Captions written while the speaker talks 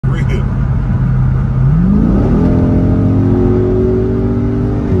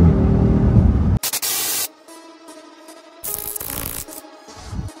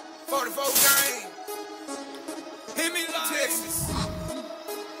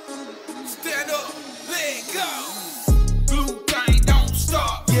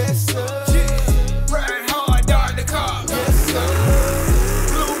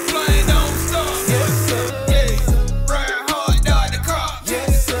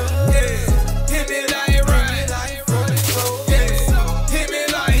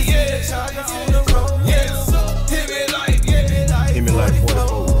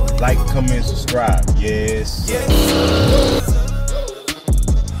like, comment, subscribe. Yes.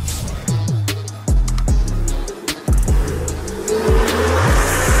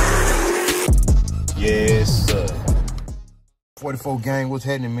 Yes, sir. 44 gang, what's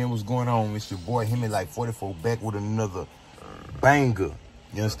happening, man? What's going on? It's your boy Hemi44 back with another banger.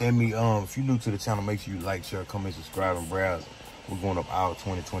 You understand me? If you're new to the channel, make sure you like, share, comment, subscribe, and browse. We're going up all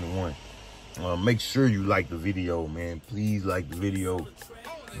 2021. Make sure you like the video, man. Please like the video.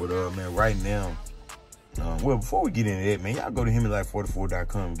 But man, right now, well, before we get into that, man, y'all go to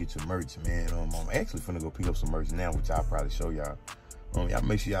Hemiwife44.com and get your merch, man. I'm actually finna go pick up some merch now, which I'll probably show y'all. Y'all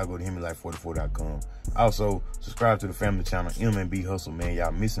make sure y'all go to Hemiwife44.com. Also, subscribe to the family channel, M&B Hustle, man.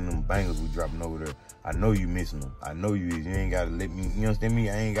 Y'all missing them bangers we dropping over there. I know you missing them. I know you is. You ain't gotta let me, you understand me?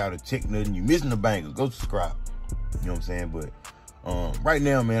 I ain't gotta check nothing. You missing the bangers. Go subscribe. You know what I'm saying? But right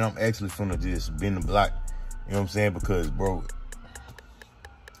now, man, I'm actually finna just bend the block. You know what I'm saying? Because, bro,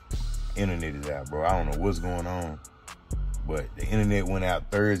 internet is out, bro. I don't know what's going on. But the internet went out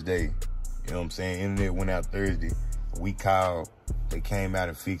Thursday. You know what I'm saying? Internet went out Thursday. We called. They came out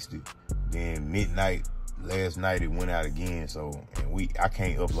and fixed it. Then midnight last night it went out again. So I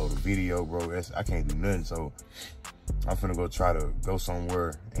can't upload a video, bro. I can't do nothing. So I'm finna go try to go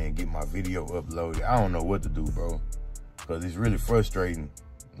somewhere and get my video uploaded. I don't know what to do, bro, because it's really frustrating.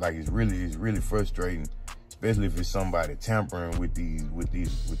 Like it's really frustrating, especially if it's somebody tampering with the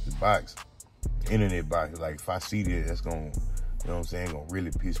box, the internet box. Like if I see that, that's gonna, you know what I'm saying, gonna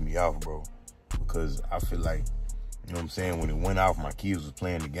really piss me off, bro, because I feel like, you know what I'm saying, when it went off, my kids was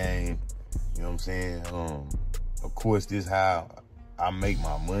playing the game. You know what I'm saying? Of course, this how I make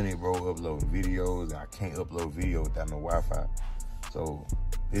my money, bro, uploading videos. I can't upload video without no Wi-Fi. So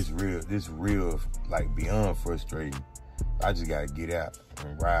this real, like, beyond frustrating. I just gotta get out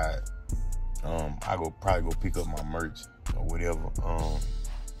and ride. I probably go pick up my merch or whatever.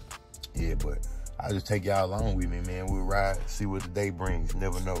 Yeah, but I'll just take y'all along with me, man. We'll ride, see what the day brings.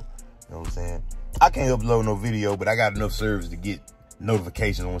 Never know. You know what I'm saying? I can't upload no video, but I got enough service to get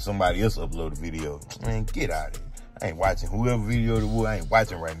notifications when somebody else upload a video. Man, get out of here. I ain't watching whoever video it was. I ain't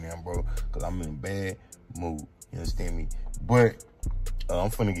watching right now, bro, because I'm in a bad mood. You understand me? But I'm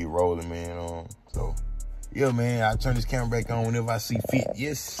finna get rolling, man. So, yeah, man, I'll turn this camera back on whenever I see fit.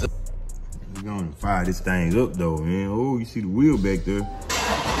 Yes, sir. We're gonna fire this thing up, though, man. Oh, you see the wheel back there.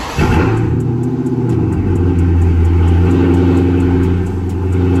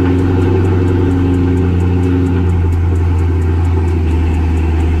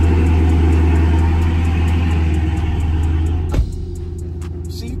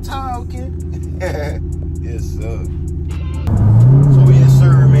 Yes, sir. So, yes,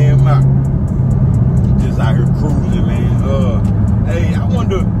 sir, man. Just out here cruising, man. Hey, I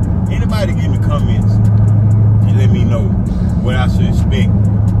wonder, anybody get in the comments and let me know what I should expect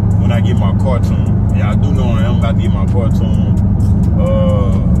when I get my car tuned. Yeah, I do know I'm about to get my car tuned.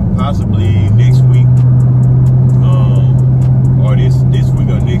 Possibly next week. Or this week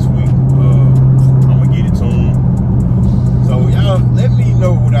or next week. I'm gonna get it tuned. So, y'all, let me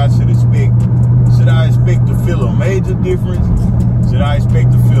know what I should expect. Should I expect to feel a major difference? Should I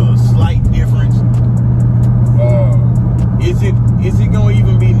expect to feel a slight difference? Is it gonna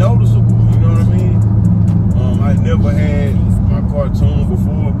even be noticeable? You know what I mean? I never had my car tuned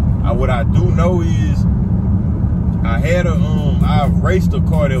before. What I do know is I've raced a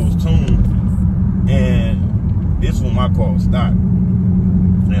car that was tuned, and this one my car was stopped,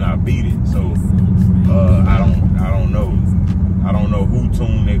 and I beat it. So I don't know. I don't know who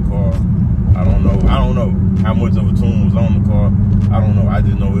tuned that car. I don't know how much of a tune was on the car. I don't know. I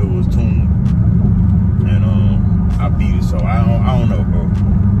just know it was tuned, and I beat it. So I don't know, bro.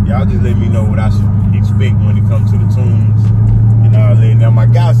 Y'all just let me know what I should expect when it comes to the tunes and all that. Now my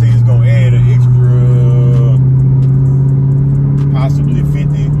guy said he's gonna add an extra, possibly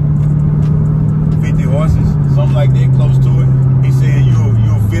 50 horses, something like that, close to it. He said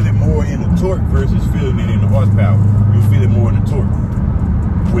you'll feel it more in the torque versus feeling it in the horsepower. You'll feel it more in the torque,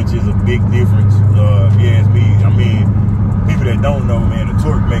 which is a big difference. If you ask me, I mean, people that don't know, man, the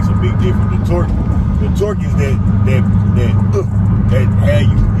torque makes a big difference. The torque is that had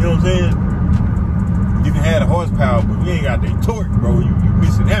you know what I'm saying? You can have the horsepower, but you ain't got that torque, bro. You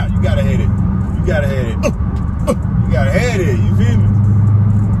missing out. You gotta have it. You gotta have it. You gotta have it. You feel me?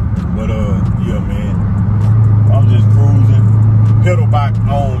 But yeah, man, I'm just cruising. Pedal box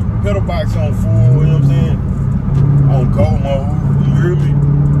on full. You know what I'm saying? On go mode. You hear me?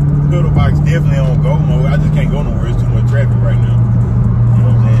 Pedal box definitely on go mode. I just can't go nowhere. It's too much traffic right now. You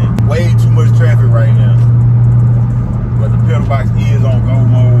know what I'm saying? Way too much traffic right now. But the pedal box is on go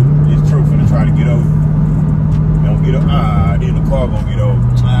mode. It's true for to try to get over. Don't get over. Then the car gonna get over.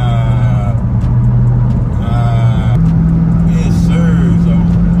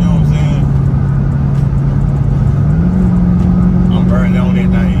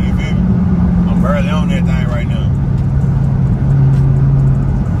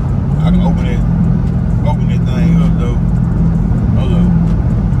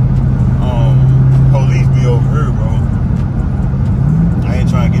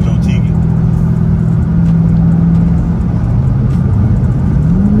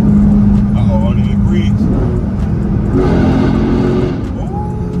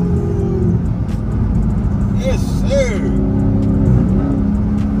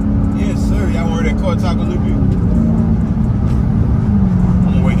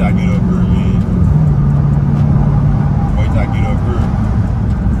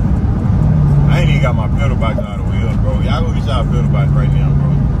 pedal box out of the way up, bro. Y'all go get y'all pedal box right now, bro.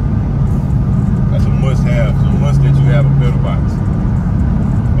 That's a must have. It's a must that you have a pedal box.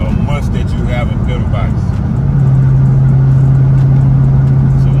 A must that you have a pedal box.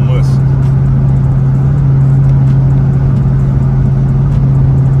 It's a must.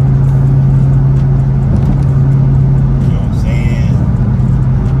 You know what I'm saying?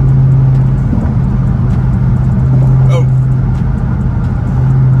 Oh.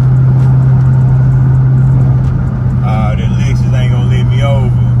 That Lexus ain't gonna let me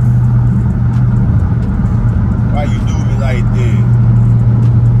over. Why you do me like that?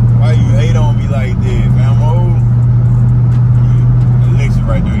 Why you hate on me like that, famo? Yeah, Lexus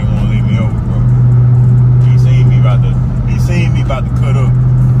right there, they won't let me over, bro. He seen me about to cut up.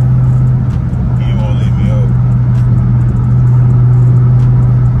 He won't let me over.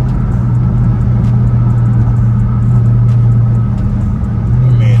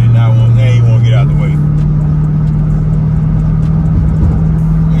 But man, now he won't get out the way.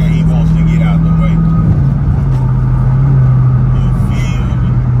 Yeah, he wants to get out the way.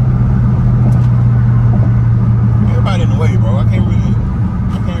 In the way, bro. I can't really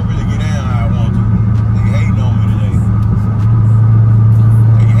get down how I want to. They hating on me today.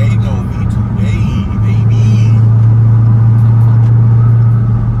 They hating on me today, baby.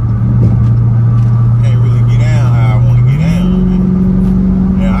 Can't really get down how I want to get down,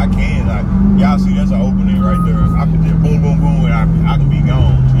 man. Now I can, like, y'all see that's an opening right there. I can just boom, boom, boom, and I can be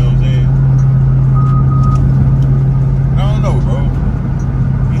gone. You know what I'm saying? I don't know, bro.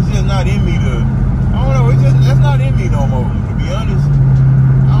 It's just not in me to. I don't know, that's not in me no more, to be honest.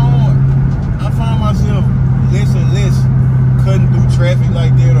 I find myself less and less cutting through traffic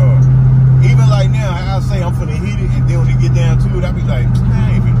like that, or even like now, I'll say I'm finna hit it, and then when it get down to it, I'll be like,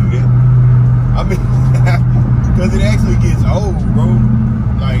 I ain't finna do that. I mean, because it actually gets old, bro.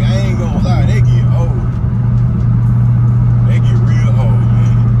 Like, I ain't gonna lie, they get old. They get real old,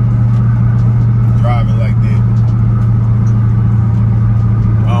 man. Driving like that.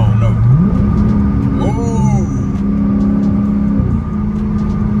 I don't know. Ooh,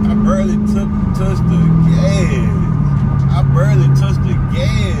 I barely touched the gas. I barely touched the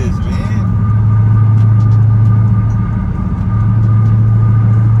gas, man.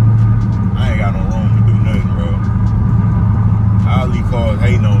 I ain't got no room to do nothing, bro. All these cars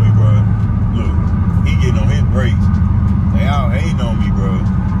hating on me, bro. Look, he getting on his brakes. They all hating on me, bro.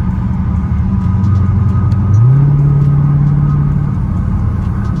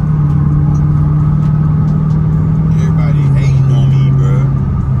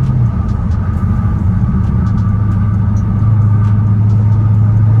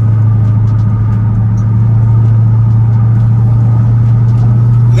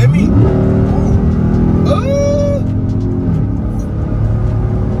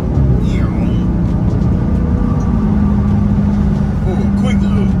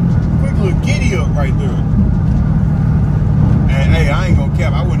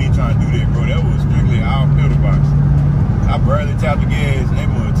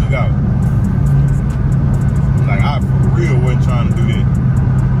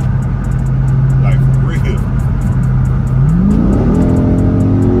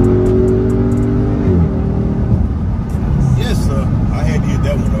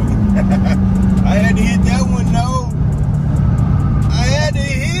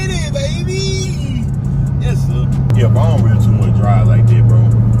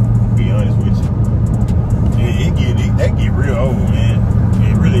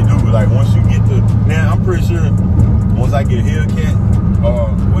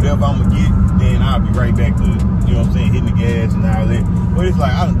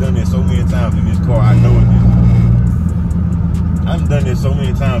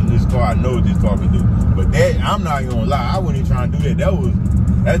 I'm not gonna lie, I wasn't even trying to do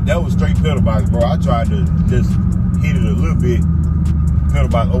that. That was straight pedal box, bro. I tried to just hit it a little bit. Pedal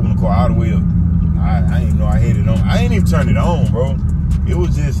box, open the car all the way up. I didn't know I had it on. I ain't even turned it on, bro. It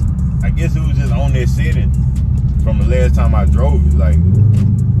was just, I guess it was just on that setting from the last time I drove it. Like, you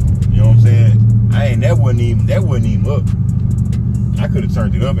know what I'm saying? That wasn't even up. I could have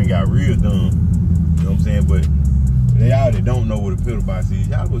turned it up and got real dumb. You know what I'm saying? But y'all that don't know what a pedal box is,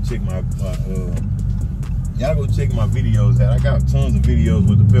 y'all go check my videos out. I got tons of videos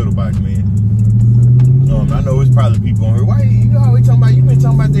with the pedal box, man. I know it's probably people on here. Why you always talking about? You been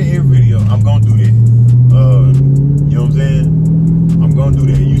talking about that every video. I'm gonna do that. You know what I'm saying? I'm gonna do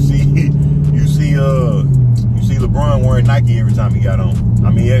that. You see LeBron wearing Nike every time he got on.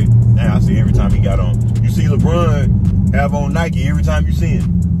 I mean, I say every time he got on. You see LeBron have on Nike every time you see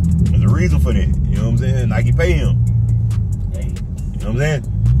him. There's a reason for that. You know what I'm saying? Nike pay him. Hey, you know what I'm saying?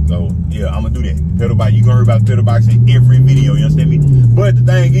 So yeah, I'm gonna do that. Pedal box, you gonna hear about pedal box in every video, you understand me? But the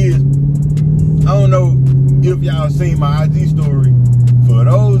thing is, I don't know if y'all seen my IG story. For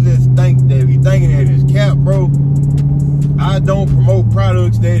those that be thinking that it's cap, bro, I don't promote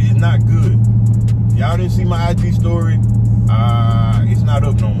products that is not good. Y'all didn't see my IG story, it's not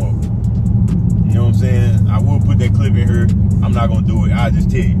up no more. You know what I'm saying? I will put that clip in here. I'm not gonna do it, I'll just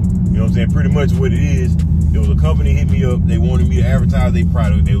tell you. You know what I'm saying? Pretty much what it is, there was a company hit me up, they wanted me to advertise their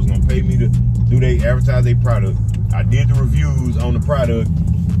product. They was gonna pay me to advertise their product. I did the reviews on the product.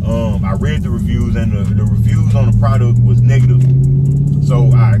 I read the reviews, and the reviews on the product was negative.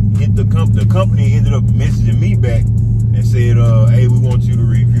 So I hit the company ended up messaging me back and said, hey, we want you to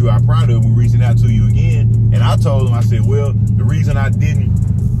review our product. We're reaching out to you again. And I told them, I said, well, the reason I didn't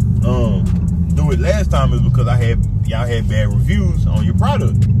do it last time is because y'all had bad reviews on your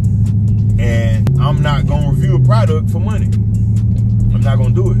product. And I'm not gonna review a product for money. I'm not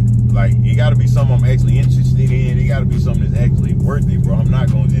gonna do it. Like, it gotta be something I'm actually interested in. It gotta be something that's actually worth it, bro. I'm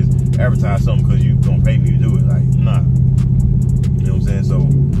not gonna just advertise something because you gonna pay me to do it. Like, nah. You know what I'm saying? So,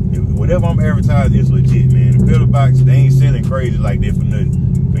 whatever I'm advertising is legit, man. The pedal box, they ain't selling crazy like that for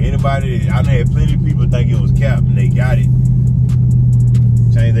nothing. For anybody, I done had plenty of people think it was cap and they got it.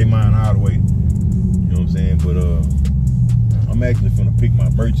 Change their mind all the way. You know what I'm saying? But, I'm actually finna pick my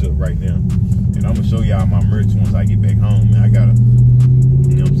merch up right now. And I'm gonna show y'all my merch once I get back home, man. I gotta,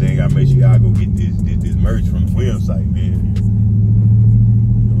 you know what I'm saying? Gotta make sure y'all go get this merch from the website, man. You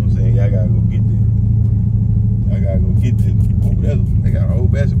know what I'm saying? Y'all gotta go get this. Y'all gotta go get this. Oh, they got a whole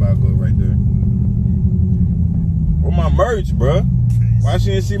basketball glove right there. Where my merch, bruh? Why she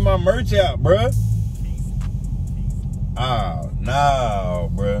didn't see my merch out, bruh? Oh,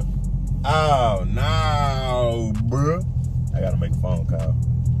 no, bruh. Oh, no, bruh. I gotta make a phone call.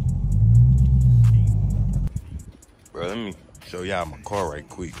 Bro, let me show y'all my car right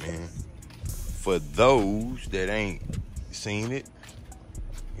quick, man. For those that ain't seen it,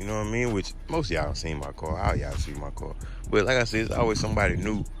 you know what I mean? Which most of y'all seen my car. All y'all see my car. But like I said, it's always somebody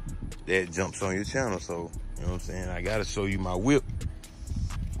new that jumps on your channel. So, you know what I'm saying? I gotta show you my whip.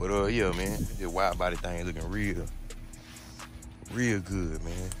 But yeah, man, this wide body thing looking real good,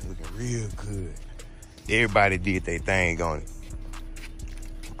 man. Looking real good. Everybody did their thing on it.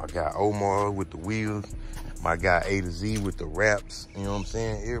 I got Omar with the wheels. My guy A to Z with the wraps. You know what I'm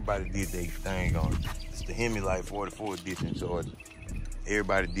saying? Everybody did their thing on it. It's the Hemiwife44 edition Georgia.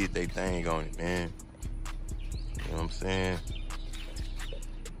 Everybody did their thing on it, man. You know what I'm saying?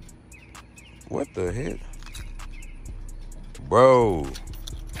 What the heck? Bro.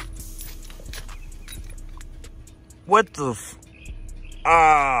 What the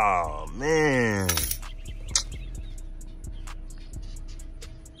oh, man.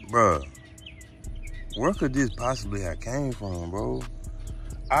 Bruh. Where could this possibly have came from, bro?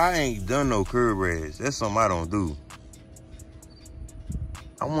 I ain't done no curb rash. That's something I don't do.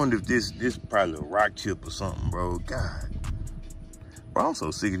 I wonder if this probably a rock chip or something, bro. God. Bro, I'm so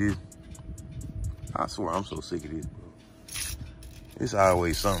sick of this. I swear I'm so sick of this, bro. It's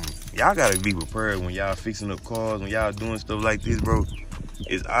always something. Y'all gotta be prepared when y'all fixing up cars, when y'all doing stuff like this, bro.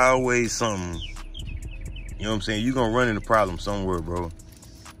 It's always something. You know what I'm saying? You gonna run into problems somewhere, bro.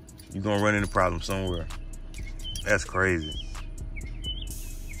 You gonna run into problems somewhere. That's crazy.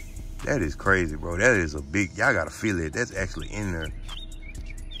 That is crazy, bro. That is a big, y'all gotta feel it. That's actually in there.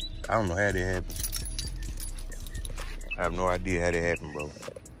 I don't know how that happened. I have no idea how that happened, bro.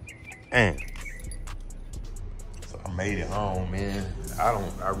 Man. So I made it home, man.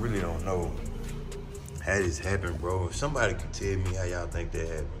 I really don't know how this happened, bro. If somebody could tell me how y'all think that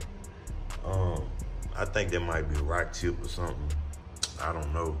happened. I think that might be a rock chip or something. I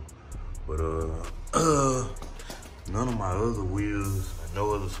don't know. But none of my other wheels,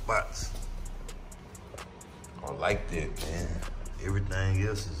 no other spots are like that, man. Everything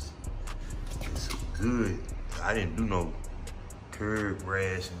else is good. I didn't do no curb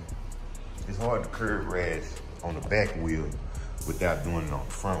rash. It's hard to curb rash on the back wheel without doing it on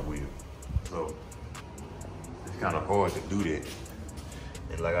the front wheel. So it's kind of hard to do that.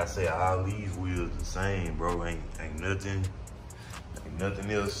 And like I said, all these wheels the same, bro. Ain't nothing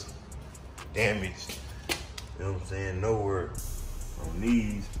else damaged. You know what I'm saying? Nowhere on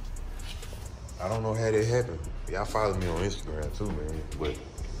these. I don't know how that happened. Y'all follow me on Instagram too, man. But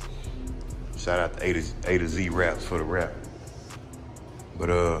shout out to A to Z Raps for the rap. But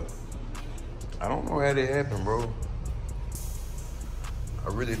I don't know how that happened, bro. I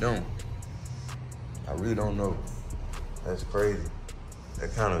really don't. I really don't know. That's crazy.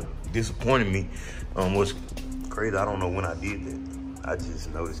 That kind of disappointed me. What's crazy, I don't know when I did that. I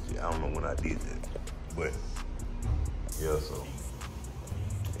just noticed it. I don't know when I did that. But yeah, so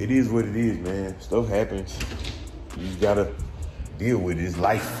it is what it is, man. Stuff happens. You just gotta deal with it. It's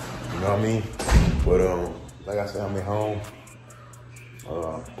life. You know what I mean? But like I said, I'm at home.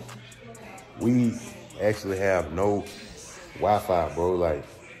 We actually have no Wi-Fi, bro. Like,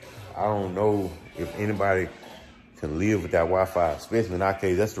 I don't know if anybody can live without Wi-Fi, especially in our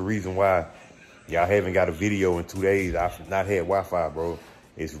case. That's the reason why y'all haven't got a video in 2 days. I've not had Wi-Fi, bro.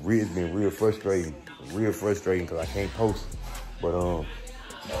 It's been real frustrating because I can't post. But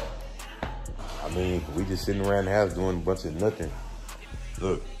I mean, we just sitting around the house doing a bunch of nothing.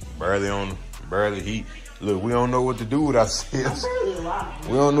 Look, barely heat. Look, we don't know what to do with ourselves.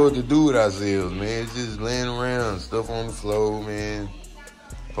 We don't know what to do with ourselves, man. It's just laying around, stuff on the floor, man.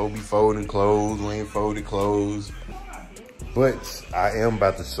 Supposed to be folding clothes, we ain't folded clothes. But I am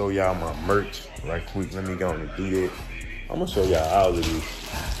about to show y'all my merch right quick. Let me go and do that. I'm gonna show y'all all of this.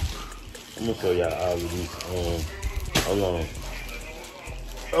 Hold on.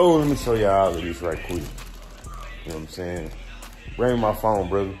 Oh, let me show y'all all of this right quick. You know what I'm saying? Bring my phone,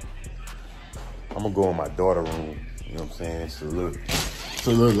 brother. I'm gonna go in my daughter's room. You know what I'm saying? It's a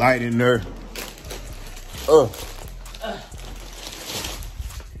little light in there.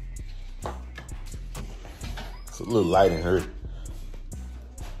 It's a little light in her.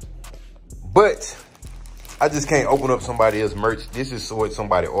 But I just can't open up somebody else's merch. This is what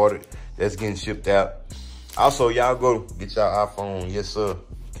somebody ordered that's getting shipped out. Also, y'all go get y'all iPhone, yes sir,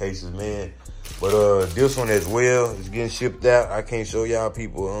 cases, man. But this one as well is getting shipped out. I can't show y'all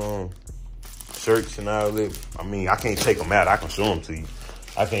people shirts and all that. I mean, I can't take them out. I can show them to you.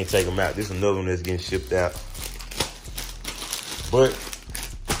 I can't take them out. This is another one that's getting shipped out. But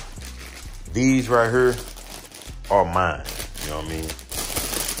these right here are mine. You know what I mean?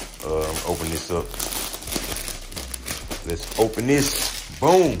 Open this up. Let's open this.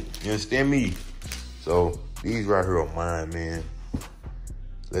 Boom. You understand me? So these right here are mine, man.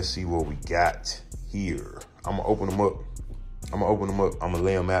 Let's see what we got here. I'm gonna open them up. I'm gonna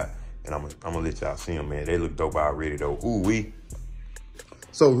lay them out, and I'm gonna let y'all see them, man. They look dope already, though. Ooh-wee.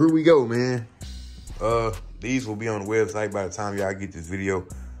 So here we go, man. These will be on the website by the time y'all get this video.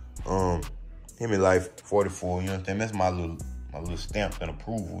 Hemiwife44, you know what I'm saying? That's my little stamp and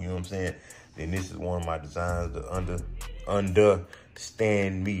approval, you know what I'm saying? Then this is one of my designs, the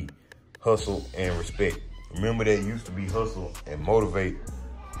understand me, hustle and respect. Remember that used to be hustle and motivate,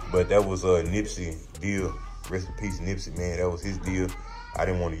 but that was a Nipsey deal. Rest in peace, Nipsey, man. That was his deal. I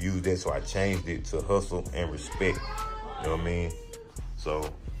didn't want to use that, so I changed it to hustle and respect. You know what I mean?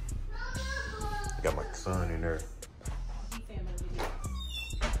 So, got my son in there.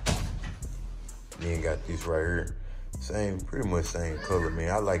 Then got this right here. Pretty much same color,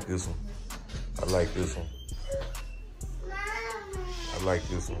 man. I like this one. I like this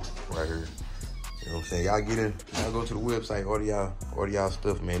one right here. You know what I'm saying? Y'all get in, y'all go to the website, order y'all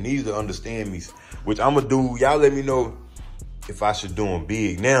stuff, man. These are understand me's, which I'm gonna do. Y'all let me know if I should do them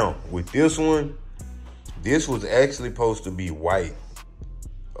big. Now, with this one, this was actually supposed to be white,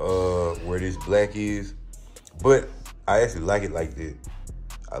 where this black is, but I actually like it like this.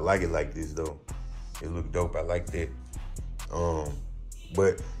 I like it like this, though. It look dope. I like that.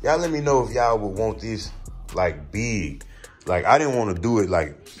 But y'all let me know if y'all would want this like big. Like, I didn't want to do it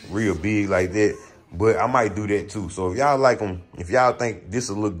like real big like that, but I might do that too. So if y'all like them, if y'all think this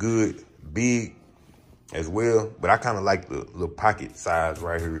will look good big as well, but I kind of like the little pocket size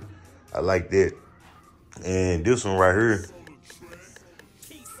right here. I like that. And this one right here,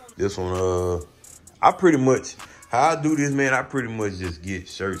 this one, I pretty much, how I do this, man, I pretty much just get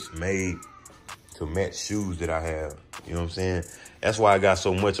shirts made to match shoes that I have. You know what I'm saying? That's why I got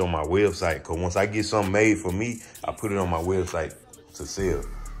so much on my website, because once I get something made for me, I put it on my website to sell. You know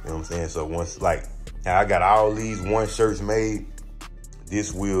what I'm saying? So once, like, I got all these one shirts made,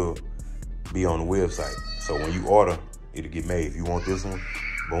 this will be on the website. So when you order, it'll get made. If you want this one,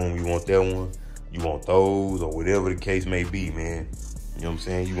 boom, you want that one, you want those, or whatever the case may be, man. You know what I'm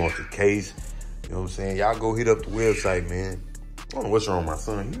saying? You want the case, you know what I'm saying? Y'all go hit up the website, man. I don't know what's wrong with my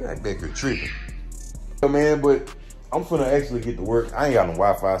son. He got back here tripping. Man, but I'm finna actually get to work. I ain't got no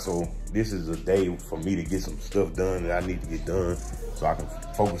Wi-Fi, so this is a day for me to get some stuff done that I need to get done so I can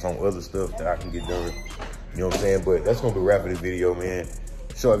focus on other stuff that I can get done. You know what I'm saying? But that's gonna be a wrap of this video, man.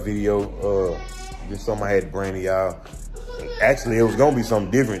 Short video, just something I had to bring to y'all. Actually, it was gonna be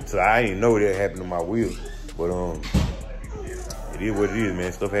something different, so I didn't know that happened to my wheel. But it is what it is,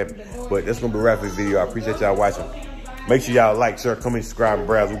 man. Stuff happens. But that's gonna be a wrap of this video. I appreciate y'all watching. Make sure y'all like, share, comment, subscribe, and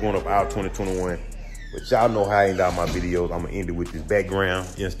browse. We're going up out 2021. But y'all know how I end out my videos. I'm gonna end it with this background.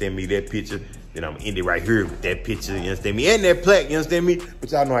 You understand me? That picture. Then I'm gonna end it right here with that picture. You understand me? And that plaque. You understand me?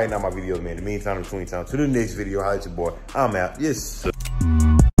 But y'all know how I end out my videos, man. In the meantime, in between time, to the next video, holla at your boy. I'm out. Yes, sir.